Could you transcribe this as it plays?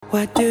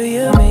What do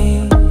you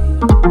mean?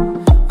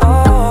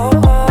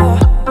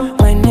 Oh,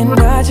 when you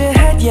nod your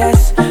head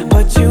yes,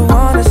 but you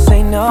wanna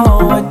say no.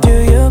 What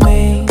do you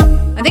mean?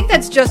 I think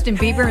that's Justin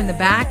Bieber in the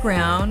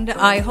background.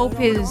 I hope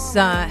his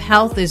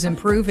health is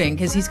improving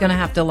because he's going to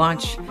have to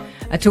launch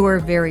a tour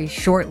very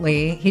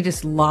shortly. He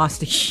just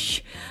lost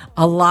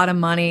a lot of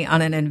money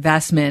on an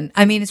investment.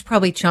 I mean, it's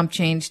probably chump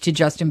change to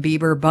Justin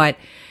Bieber, but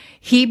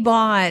he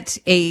bought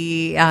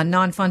a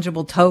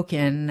non-fungible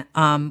token,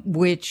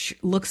 which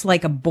looks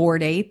like a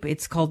Bored Ape.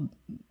 It's called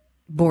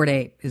Bored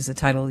Ape is the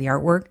title of the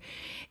artwork.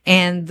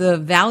 And the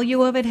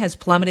value of it has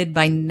plummeted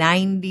by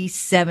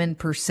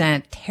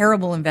 97%.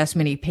 Terrible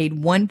investment. He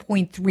paid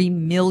 $1.3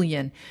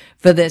 million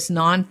for this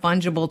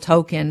non-fungible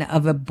token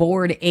of a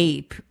Bored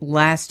Ape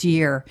last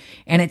year.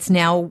 And it's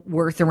now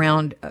worth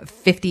around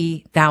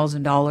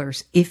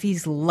 $50,000 if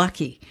he's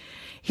lucky.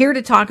 Here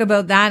to talk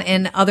about that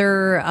and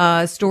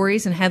other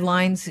stories and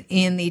headlines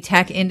in the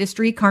tech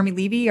industry, Carmi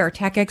Levy, our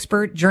tech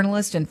expert,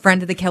 journalist, and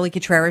friend of the Kelly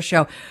Contreras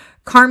Show.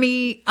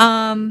 Carmi,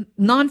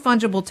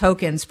 non-fungible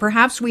tokens,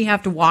 perhaps we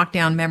have to walk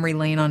down memory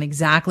lane on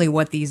exactly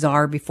what these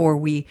are before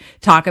we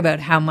talk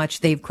about how much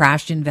they've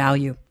crashed in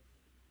value.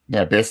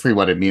 Yeah, basically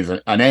what it means,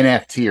 an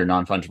NFT or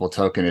non-fungible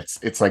token,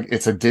 it's like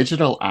it's a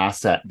digital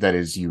asset that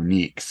is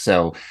unique.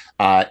 So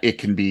it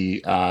can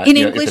be in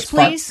English,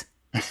 please.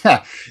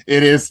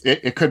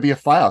 It could be a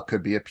file,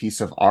 could be a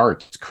piece of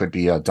art, could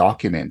be a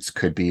document,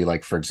 could be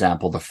like, for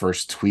example, the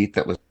first tweet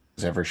that was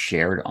ever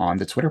shared on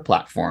the Twitter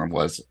platform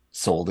was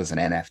sold as an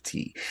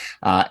NFT.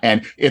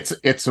 And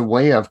it's a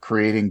way of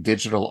creating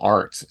digital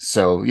art.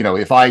 So,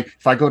 if I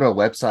go to a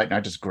website and I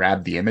just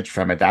grab the image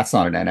from it, that's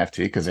not an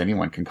NFT because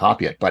anyone can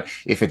copy it. But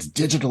if it's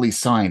digitally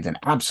signed and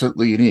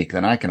absolutely unique,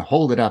 then I can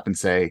hold it up and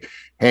say,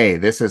 hey,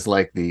 this is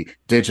like the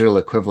digital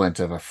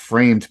equivalent of a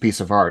framed piece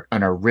of art,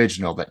 an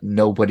original that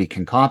nobody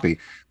can copy,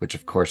 which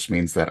of course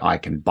means that I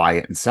can buy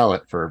it and sell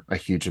it for a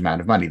huge amount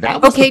of money.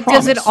 That was the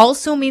promise. Does it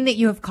also mean that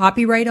you have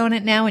copyright on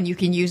it now and you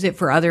can use it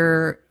for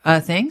other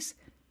things?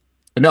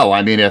 No,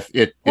 I mean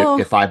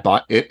if I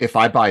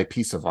buy a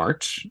piece of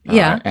art,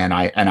 and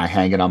I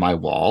hang it on my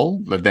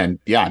wall, then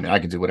I mean I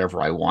can do whatever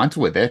I want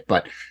with it.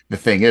 But the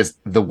thing is,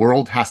 the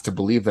world has to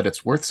believe that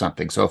it's worth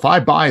something. So if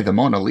I buy the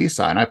Mona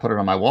Lisa and I put it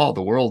on my wall,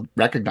 the world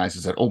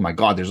recognizes that, oh my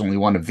God, there's only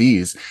one of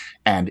these,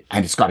 and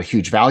it's got a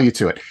huge value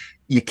to it.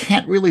 You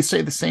can't really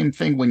say the same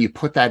thing when you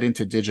put that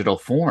into digital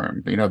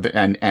form,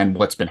 and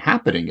what's been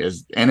happening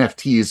is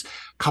NFTs.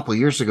 A couple of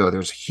years ago, there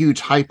was a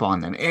huge hype on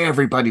them.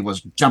 Everybody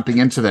was jumping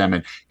into them,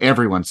 and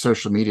everyone's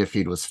social media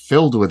feed was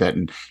filled with it.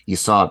 And you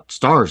saw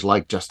stars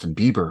like Justin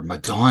Bieber,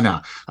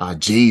 Madonna,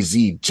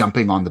 Jay-Z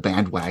jumping on the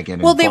bandwagon.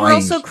 Well, they were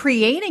also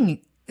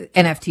creating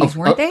NFTs,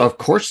 weren't they? Of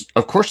course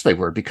they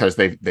were, because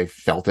they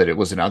felt that it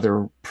was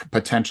another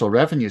potential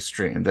revenue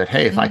stream. That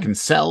hey, if I can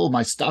sell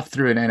my stuff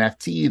through an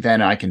NFT,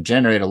 then I can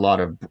generate a lot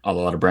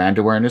of brand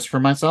awareness for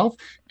myself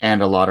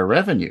and a lot of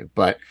revenue.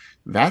 But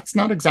that's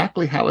not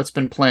exactly how it's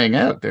been playing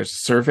out. There's a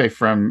survey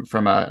from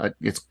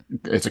it's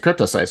a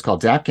crypto site. It's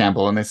called Dap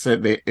Campbell, and they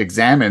said they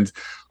examined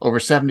over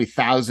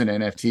 70,000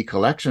 NFT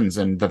collections,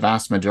 and the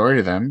vast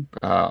majority of them,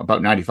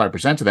 about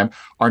 95% of them,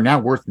 are now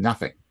worth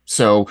nothing.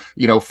 So,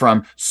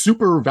 from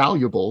super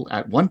valuable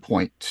at one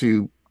point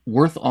to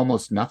worth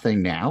almost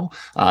nothing now.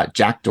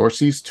 Jack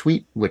Dorsey's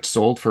tweet, which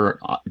sold for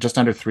just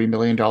under $3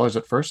 million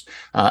at first,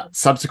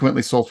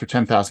 subsequently sold for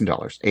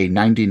 $10,000, a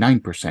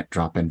 99%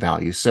 drop in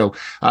value. So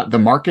the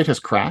market has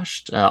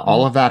crashed.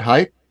 All of that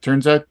hype,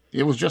 turns out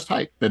it was just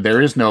hype.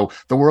 The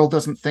world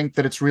doesn't think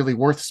that it's really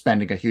worth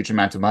spending a huge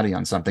amount of money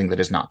on something that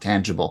is not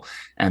tangible.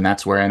 And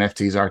that's where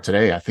NFTs are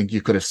today. I think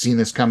you could have seen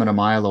this coming a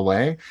mile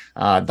away.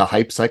 The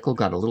hype cycle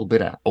got a little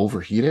bit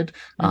overheated.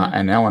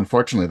 And now,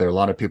 unfortunately, there are a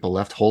lot of people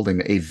left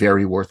holding a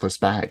very worthless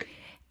bag.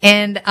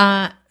 And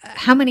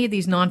how many of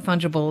these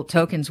non-fungible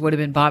tokens would have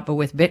been bought but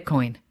with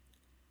Bitcoin?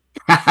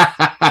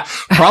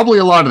 Probably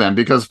a lot of them,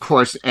 because of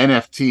course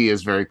NFT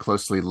is very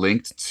closely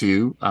linked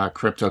to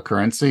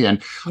cryptocurrency,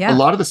 and a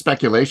lot of the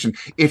speculation,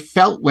 it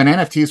felt when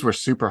NFTs were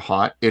super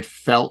hot, it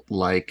felt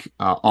like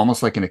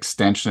almost like an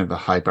extension of the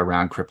hype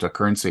around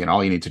cryptocurrency. And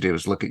all you need to do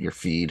is look at your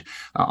feed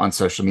on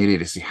social media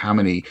to see how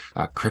many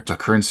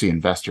cryptocurrency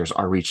investors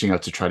are reaching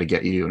out to try to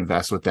get you to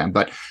invest with them.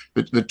 But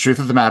the truth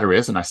of the matter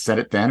is, and I said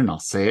it then and I'll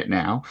say it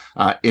now,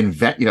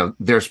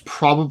 there's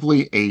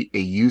probably a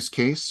use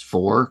case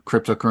for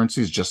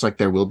cryptocurrencies, just like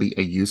there will be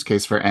a use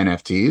case for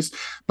NFTs.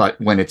 But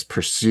when it's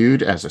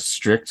pursued as a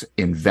strict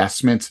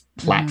investment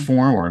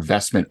platform or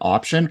investment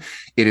option,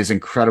 it is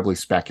incredibly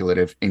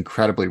speculative,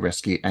 incredibly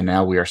risky. And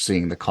now we are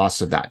seeing the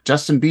costs of that.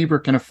 Justin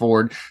Bieber can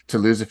afford to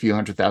lose a few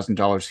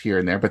 $100,000 here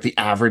and there, but the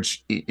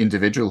average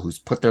individual who's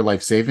put their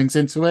life savings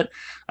into it,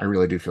 I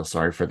really do feel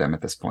sorry for them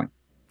at this point.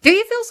 Do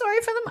you feel sorry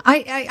for them?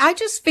 I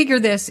just figure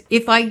this,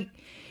 if I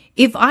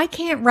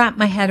can't wrap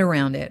my head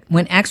around it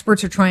when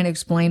experts are trying to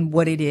explain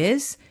what it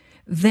is,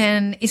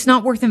 then it's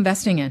not worth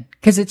investing in,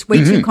 because it's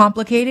way too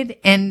complicated,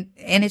 and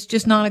it's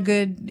just not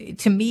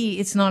to me,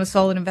 it's not a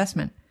solid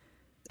investment.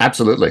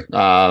 Absolutely.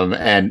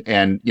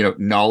 And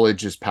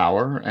knowledge is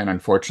power. And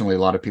unfortunately, a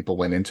lot of people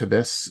went into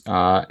this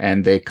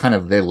and they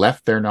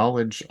left their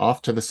knowledge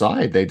off to the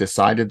side. They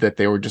decided that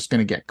they were just going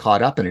to get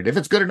caught up in it. If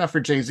it's good enough for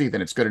Jay-Z,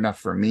 then it's good enough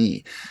for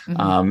me.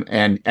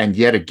 And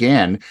yet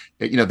again,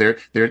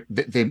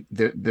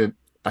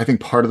 I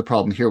think part of the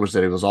problem here was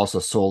that it was also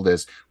sold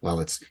as, well,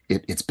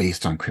 it's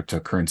based on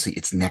cryptocurrency.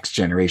 It's next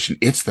generation.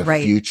 It's the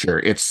future.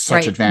 It's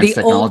such advanced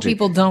technology. The old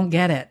people don't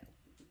get it.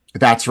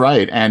 That's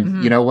right.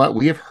 And you know what?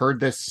 We have heard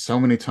this so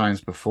many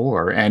times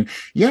before. And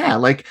yeah,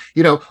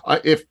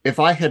 if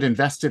I had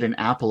invested in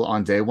Apple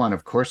on day one,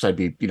 of course I'd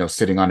be,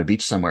 sitting on a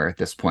beach somewhere at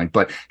this point.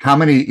 But how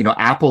many,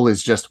 Apple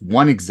is just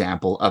one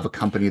example of a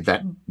company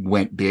that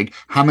went big.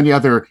 How many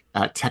other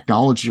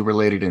technology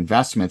related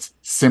investments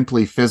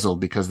simply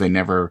fizzled because they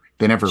never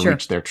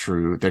reached their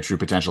true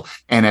potential?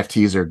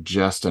 NFTs are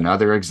just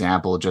another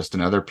example, just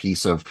another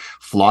piece of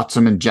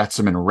flotsam and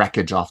jetsam and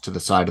wreckage off to the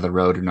side of the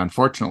road. And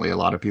unfortunately, a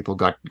lot of people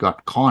got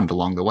conned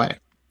along the way.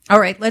 All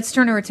right, let's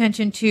turn our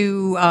attention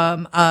to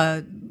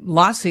a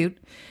lawsuit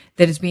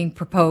that is being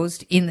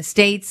proposed in the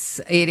States.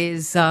 It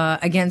is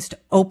against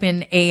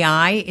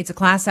OpenAI. It's a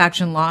class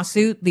action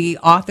lawsuit. The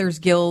Authors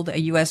Guild,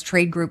 a U.S.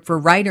 trade group for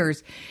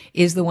writers,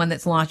 is the one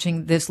that's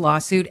launching this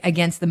lawsuit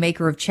against the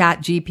maker of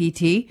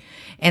ChatGPT.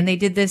 And they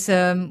did this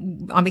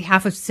on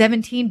behalf of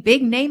 17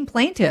 big name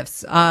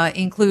plaintiffs,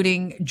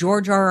 including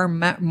George R.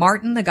 R.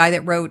 Martin, the guy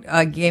that wrote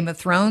Game of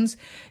Thrones,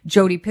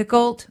 Jodi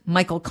Picoult,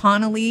 Michael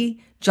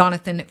Connelly,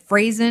 Jonathan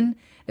Franzen.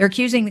 They're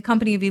accusing the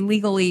company of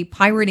illegally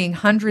pirating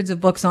hundreds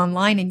of books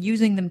online and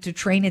using them to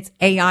train its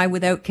AI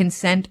without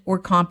consent or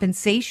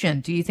compensation.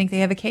 Do you think they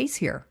have a case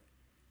here?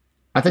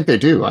 I think they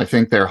do. I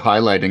think they're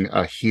highlighting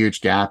a huge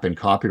gap in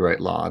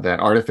copyright law, that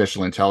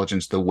artificial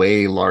intelligence, the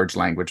way large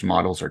language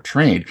models are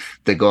trained,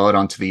 they go out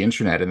onto the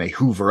internet and they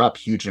hoover up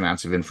huge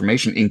amounts of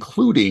information,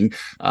 including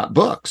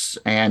books.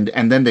 And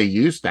then they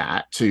use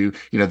that to,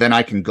 then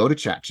I can go to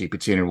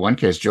ChatGPT. And in one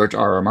case, George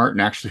R. R.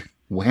 Martin actually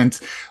went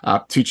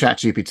to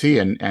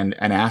ChatGPT and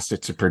asked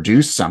it to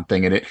produce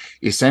something, and it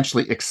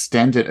essentially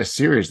extended a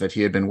series that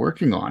he had been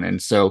working on. And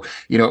so,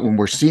 when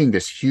we're seeing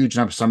this huge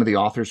number, some of the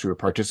authors who are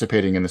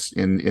participating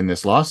in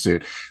this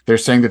lawsuit, they're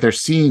saying that they're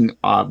seeing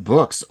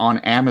books on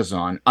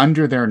Amazon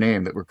under their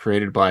name that were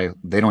created by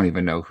they don't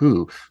even know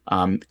who,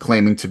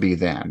 claiming to be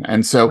them.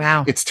 And so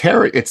it's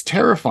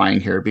terrifying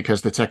here,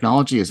 because the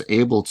technology is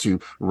able to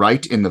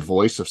write in the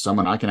voice of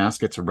someone. I can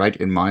ask it to write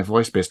in my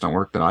voice based on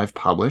work that I've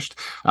published,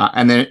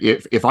 and then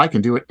if I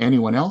can do it,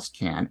 anyone else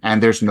can.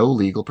 And there's no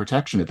legal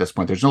protection at this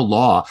point. There's no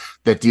law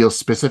that deals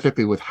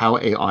specifically with how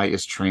AI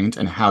is trained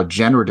and how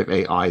generative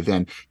AI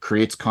then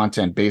creates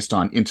content based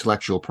on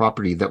intellectual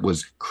property that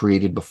was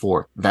created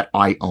before, that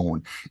I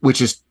own,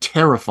 which is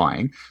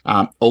terrifying.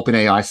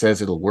 OpenAI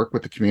says it'll work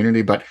with the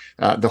community, but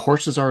the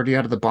horse is already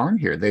out of the barn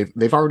here.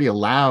 They've already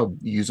allowed,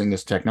 using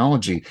this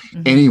technology,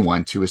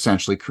 anyone to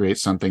essentially create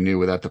something new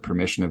without the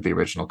permission of the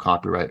original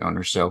copyright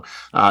owner. So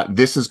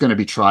this is going to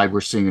be tried. We're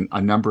seeing a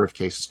number of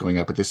cases going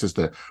up, but this is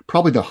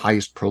probably the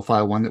highest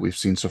profile one that we've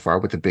seen so far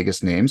with the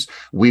biggest names.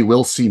 We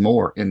will see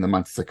more in the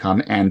months to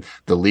come, and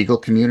the legal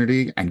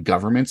community and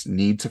governments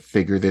need to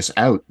figure this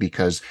out,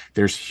 because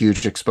there's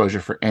huge exposure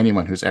for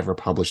anyone who's ever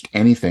published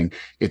anything.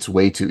 It's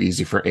way too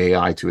easy for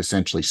AI to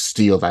essentially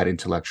steal that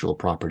intellectual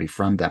property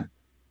from them.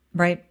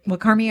 Right. Well,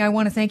 Carmi, I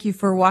want to thank you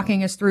for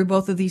walking us through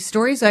both of these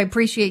stories. I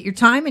appreciate your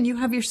time, and you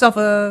have yourself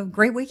a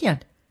great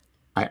weekend.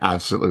 I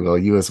absolutely will.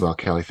 You as well,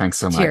 Kelly. Thanks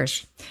so much.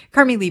 Cheers.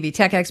 Carmi Levy,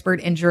 tech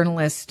expert and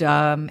journalist,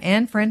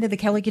 and friend of the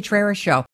Kelly Cutrera Show.